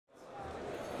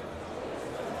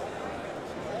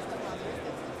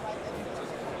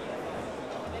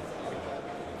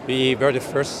We were the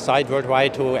first site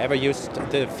worldwide to ever use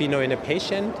the pheno in a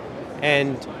patient,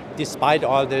 and despite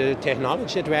all the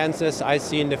technology advances I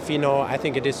see in the pheno, I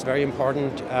think it is very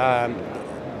important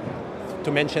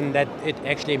to mention that it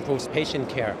actually improves patient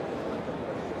care.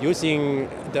 Using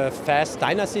the fast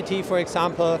DynaCT, for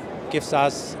example, gives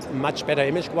us much better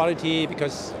image quality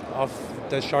because of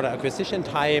the shorter acquisition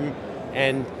time,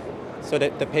 and so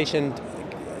that the patient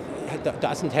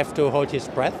doesn't have to hold his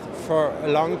breath for a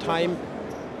long time.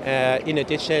 In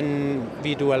addition,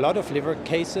 we do a lot of liver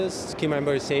cases,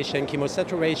 chemoembolization,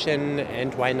 chemosaturation,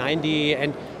 and Y90.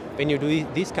 And when you do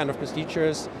these kind of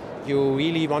procedures, you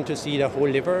really want to see the whole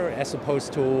liver as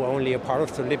opposed to only a part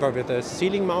of the liver with a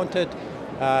ceiling mounted.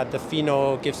 The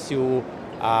pheno gives you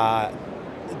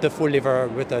the full liver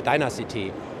with a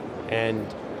DynaCT. And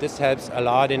this helps a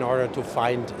lot in order to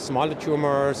find smaller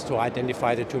tumors, to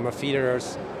identify the tumor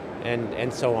feeders,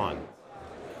 and so on.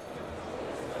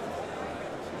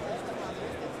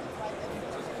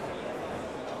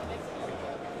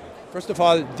 First of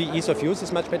all, the ease of use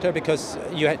is much better because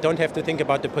you don't have to think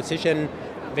about the position.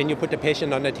 When you put the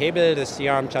patient on the table, the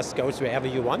C-arm just goes wherever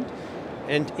you want.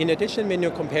 And in addition, when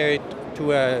you compare it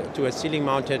to a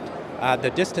ceiling-mounted, the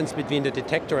distance between the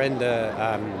detector and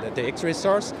the X-ray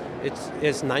source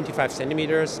is 95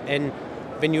 centimeters. And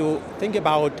when you think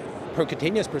about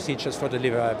percutaneous procedures for the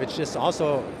liver, which is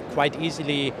also quite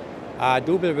easily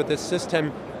doable with this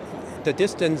system, the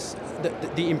distance,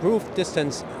 the improved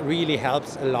distance really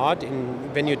helps a lot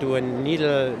when you do a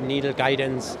needle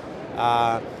guidance,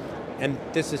 and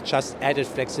this is just added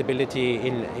flexibility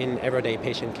in everyday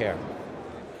patient care.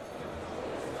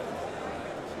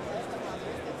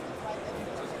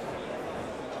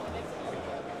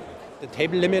 The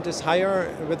table limit is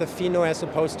higher with the pheno as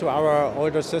opposed to our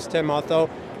older system, although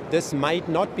this might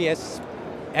not be as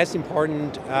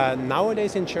important.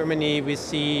 Nowadays in Germany we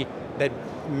see that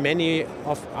many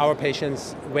of our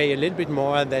patients weigh a little bit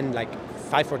more than like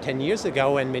 5 or 10 years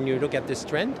ago, and when you look at this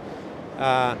trend,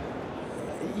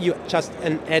 you just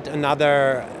add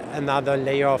another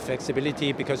layer of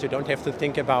flexibility because you don't have to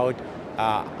think about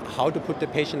how to put the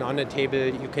patient on a table.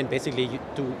 You can basically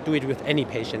do it with any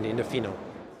patient in the pheno.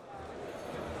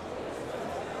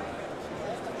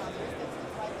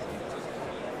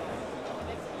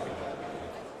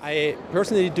 I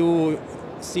personally do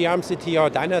C-arm CT or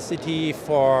DynaCT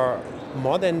for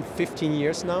more than 15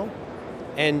 years now,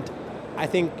 and I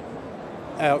think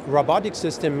a robotic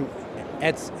system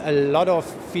adds a lot of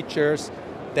features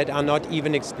that are not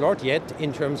even explored yet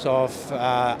in terms of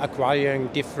acquiring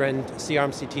different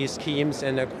C-arm CT schemes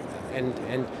and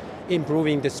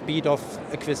improving the speed of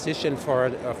acquisition for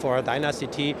a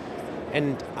DynaCT.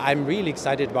 And I'm really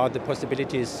excited about the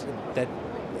possibilities that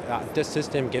this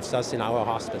system gives us in our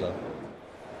hospital.